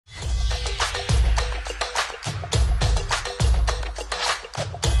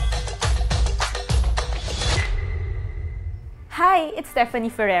Hi, it's Yong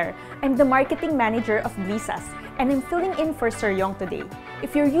Ferrer. I'm the marketing manager of Glisaz, and I'm filling in for Sir Yong today.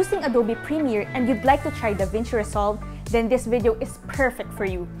 If you're using Adobe Premiere and you'd like to try DaVinci Resolve, then this video is perfect for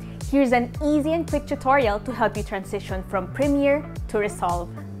you. Here's an easy and quick tutorial to help you transition from Premiere to Resolve.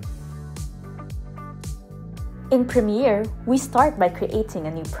 In Premiere, we start by creating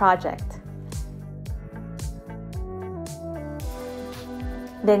a new project.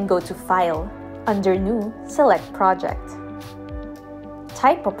 Then go to File. Under New, select Project.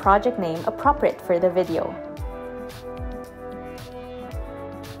 Type a project name appropriate for the video.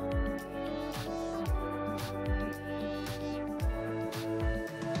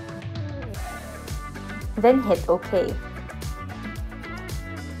 Then hit OK.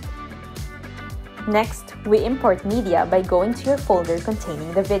 Next, we import media by going to your folder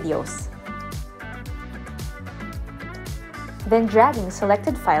containing the videos. Then dragging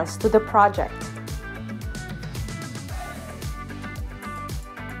selected files to the project.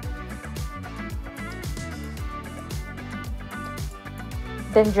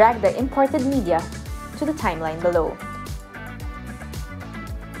 Then drag the imported media to the timeline below.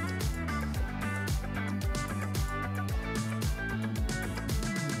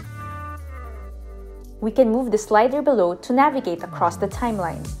 We can move the slider below to navigate across the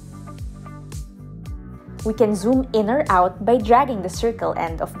timeline. We can zoom in or out by dragging the circle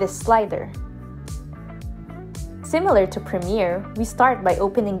end of this slider. Similar to Premiere, we start by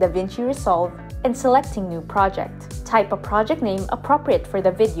opening DaVinci Resolve and selecting New Project. Type a project name appropriate for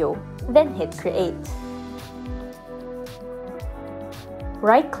the video, then hit Create.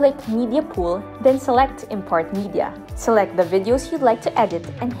 Right-click Media Pool, then select Import Media. Select the videos you'd like to edit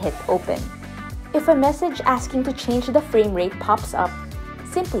and hit Open. If a message asking to change the frame rate pops up,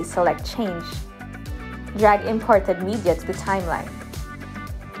 simply select Change. Drag imported media to the timeline.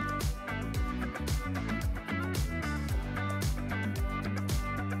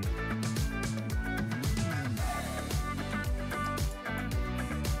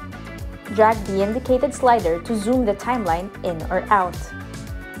 Drag the indicated slider to zoom the timeline in or out.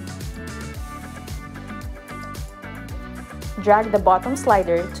 Drag the bottom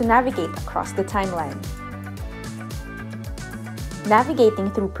slider to navigate across the timeline.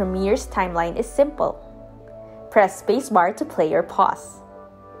 Navigating through Premiere's timeline is simple. Press spacebar to play or pause.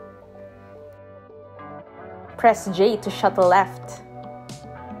 Press J to shuttle left.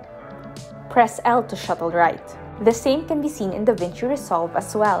 Press L to shuttle right. The same can be seen in DaVinci Resolve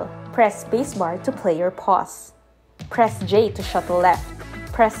as well. Press spacebar to play or pause. Press J to shuttle left.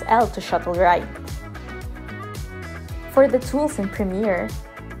 Press L to shuttle right. For the tools in Premiere,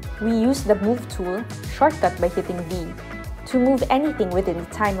 we use the Move tool, shortcut by hitting V, to move anything within the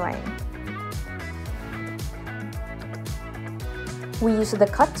timeline. We use the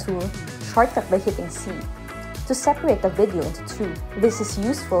Cut tool, shortcut by hitting C, to separate the video into two. This is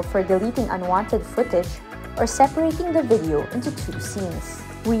useful for deleting unwanted footage or separating the video into two scenes.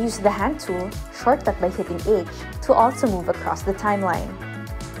 We use the Hand tool, shortcut by hitting H, to also move across the timeline.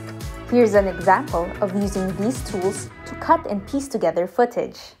 Here's an example of using these tools to cut and piece together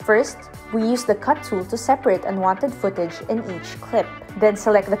footage. First, we use the Cut tool to separate unwanted footage in each clip. Then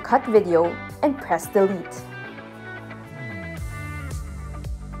select the cut video and press Delete.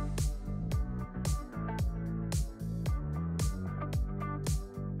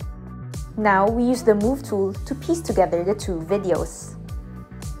 Now we use the Move tool to piece together the two videos.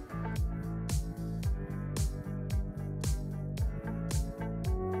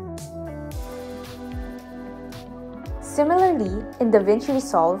 Similarly, in DaVinci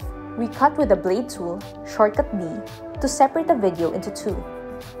Resolve, we cut with the Blade tool, shortcut B, to separate the video into two.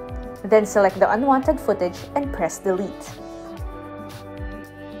 Then select the unwanted footage and press Delete.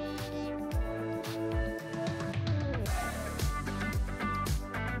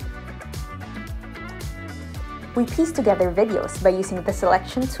 We piece together videos by using the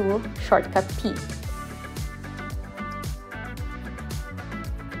Selection tool, shortcut P.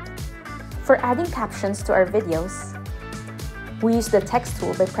 For adding captions to our videos, we use the Text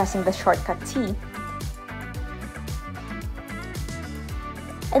tool by pressing the shortcut T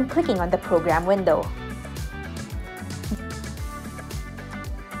and clicking on the program window.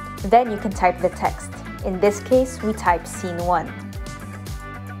 Then you can type the text. In this case, we type Scene 1.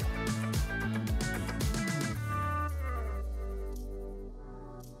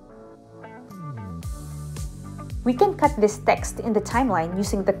 We can cut this text in the timeline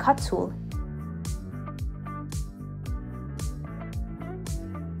using the Cut tool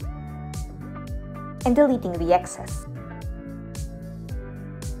and deleting the excess.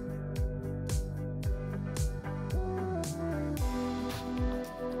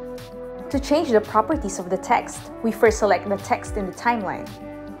 To change the properties of the text, we first select the text in the timeline.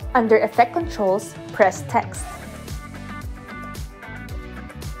 Under Effect Controls, press Text.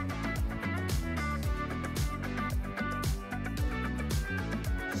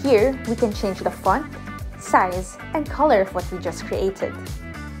 Here, we can change the font, size, and color of what we just created.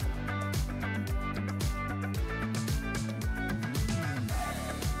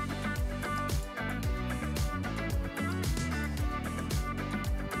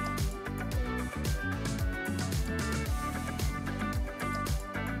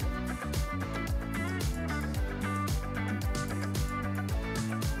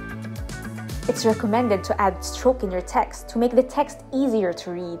 It's recommended to add stroke in your text to make the text easier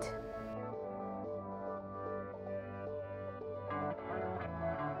to read.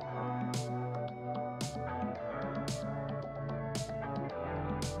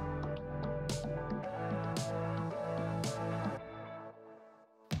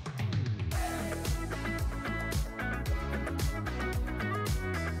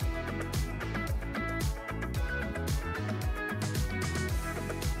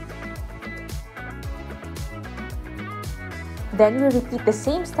 Then we repeat the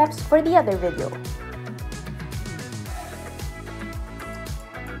same steps for the other video.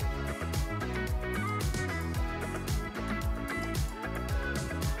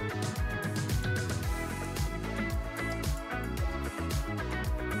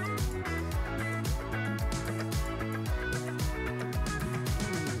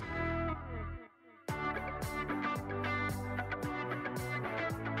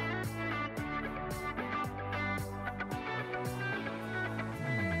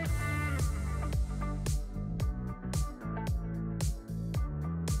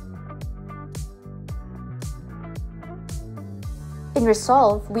 In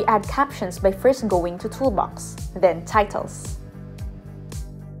Resolve, we add captions by first going to Toolbox, then Titles.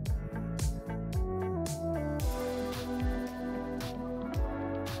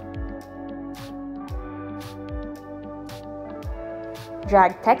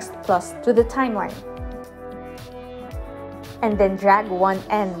 Drag Text Plus to the timeline. And then drag one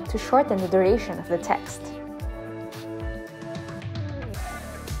end to shorten the duration of the text.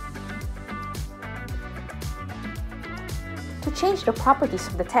 To change the properties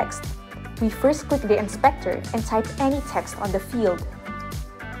of the text, we first click the inspector and type any text on the field.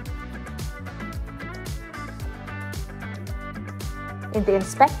 In the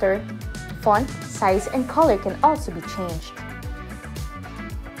inspector, font, size, and color can also be changed.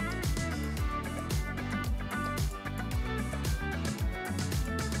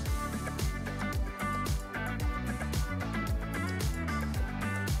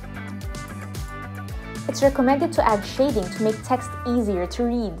 It's recommended to add shading to make text easier to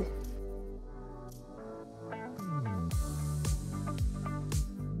read.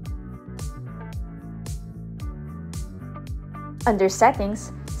 Under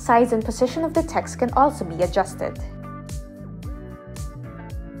Settings, size and position of the text can also be adjusted.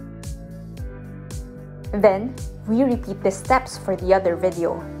 Then, we repeat the steps for the other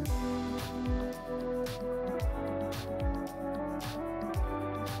video.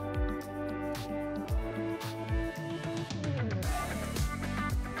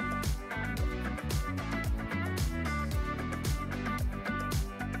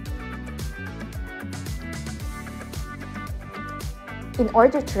 In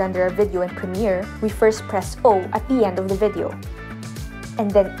order to render a video in Premiere, we first press O at the end of the video, and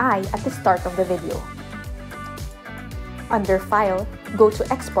then I at the start of the video. Under File, go to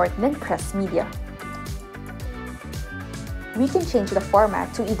Export, then press Media. We can change the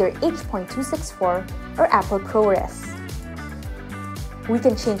format to either H.264 or Apple ProRes. We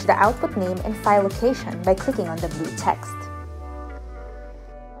can change the output name and file location by clicking on the blue text.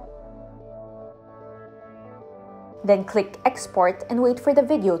 Then click Export and wait for the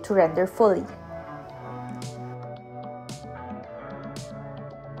video to render fully.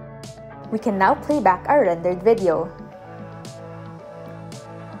 We can now play back our rendered video.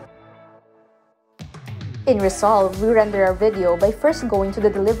 In Resolve, we render our video by first going to the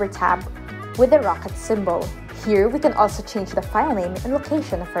Deliver tab with the rocket symbol. Here, we can also change the file name and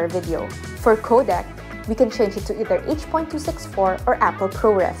location of our video. For codec, we can change it to either H.264 or Apple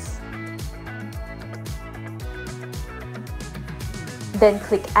ProRes. Then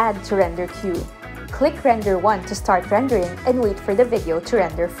click Add to render queue. Click Render 1 to start rendering and wait for the video to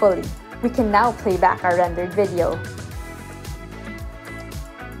render fully. We can now play back our rendered video.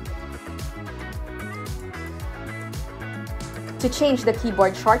 To change the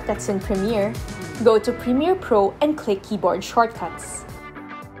keyboard shortcuts in Premiere, go to Premiere Pro and click Keyboard Shortcuts.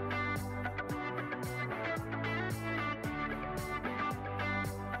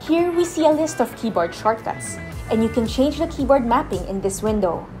 Here we see a list of keyboard shortcuts, and you can change the keyboard mapping in this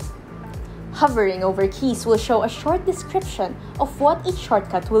window. Hovering over keys will show a short description of what each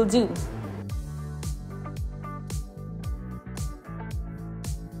shortcut will do.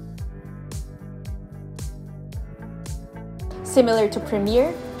 Similar to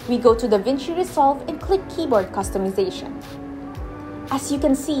Premiere, we go to DaVinci Resolve and click Keyboard Customization. As you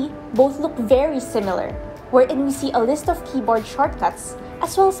can see, both look very similar, wherein we see a list of keyboard shortcuts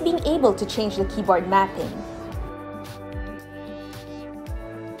as well as being able to change the keyboard mapping.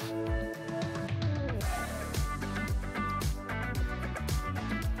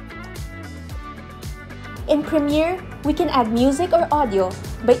 In Premiere, we can add music or audio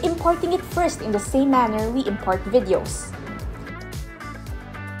by importing it first in the same manner we import videos.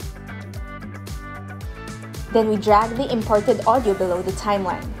 Then we drag the imported audio below the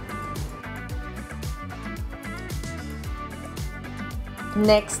timeline.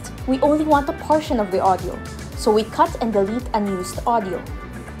 Next, we only want a portion of the audio, so we cut and delete unused audio.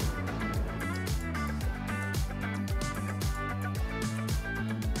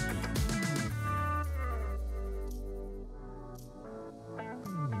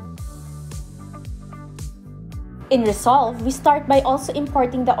 In Resolve, we start by also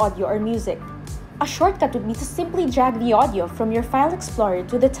importing the audio or music. A shortcut would be to simply drag the audio from your File Explorer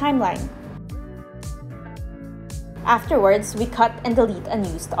to the timeline. Afterwards, we cut and delete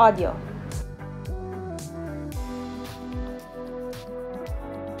unused audio.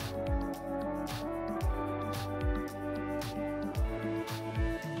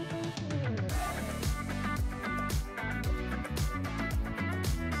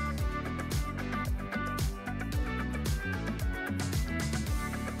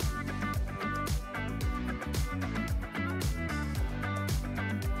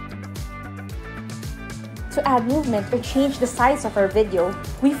 To add movement or change the size of our video,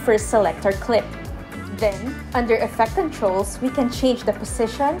 we first select our clip. Then, under Effect Controls, we can change the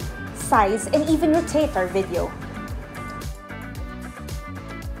position, size, and even rotate our video.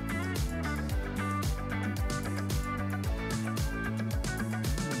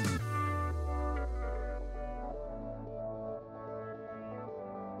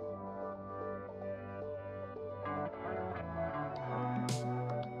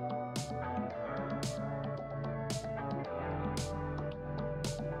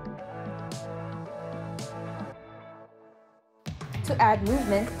 To add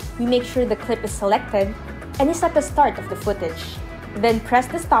movement, we make sure the clip is selected and is at the start of the footage. Then press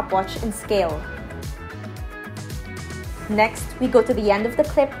the stopwatch and scale. Next, we go to the end of the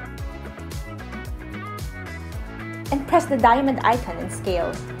clip and press the diamond icon and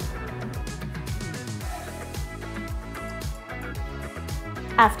scale.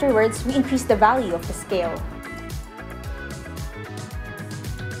 Afterwards, we increase the value of the scale.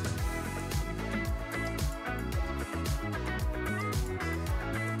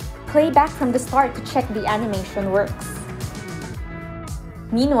 Play back from the start to check the animation works.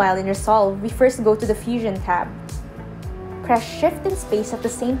 Meanwhile, in Resolve, we first go to the Fusion tab. Press Shift and Space at the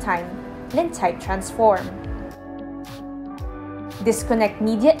same time, then type Transform. Disconnect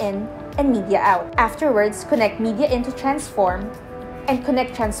Media In and Media Out. Afterwards, connect Media In to Transform and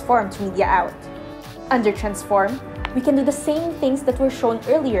connect Transform to Media Out. Under Transform, we can do the same things that were shown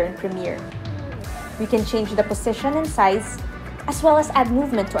earlier in Premiere. We can change the position and size, as well as add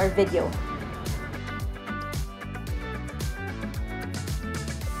movement to our video.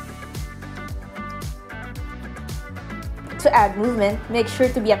 To add movement, make sure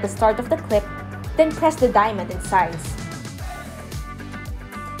to be at the start of the clip, then press the diamond in size.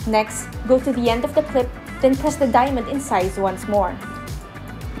 Next, go to the end of the clip, then press the diamond in size once more.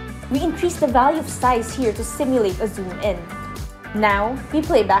 We increase the value of size here to simulate a zoom in. Now, we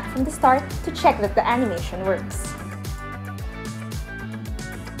play back from the start to check that the animation works.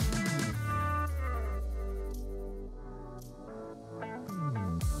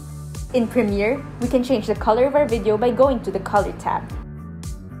 In Premiere, we can change the color of our video by going to the Color tab.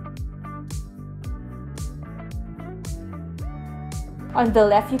 On the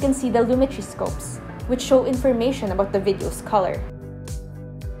left, you can see the lumetri scopes, which show information about the video's color.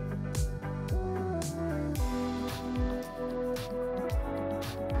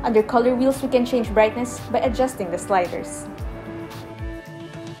 Under Color Wheels, we can change brightness by adjusting the sliders.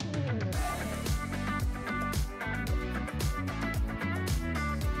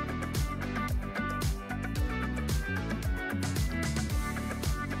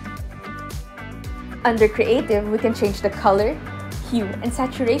 Under Creative, we can change the color, hue, and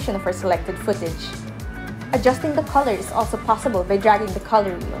saturation of our selected footage. Adjusting the color is also possible by dragging the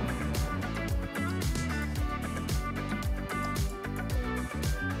color wheel.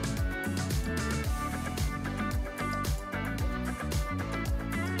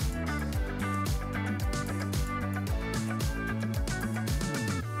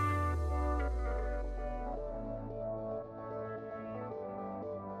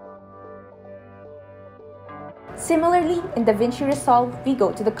 Similarly, in DaVinci Resolve, we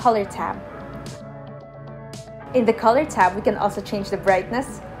go to the Color tab. In the Color tab, we can also change the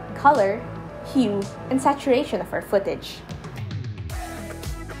brightness, color, hue, and saturation of our footage.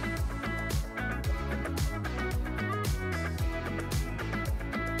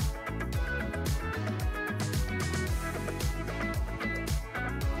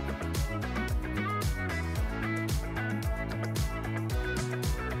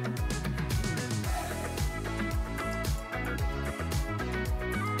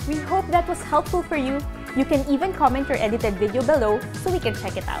 We hope that was helpful for you. You can even comment your edited video below so we can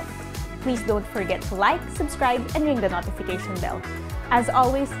check it out. Please don't forget to like, subscribe, and ring the notification bell. As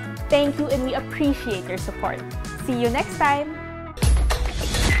always, thank you and we appreciate your support. See you next time!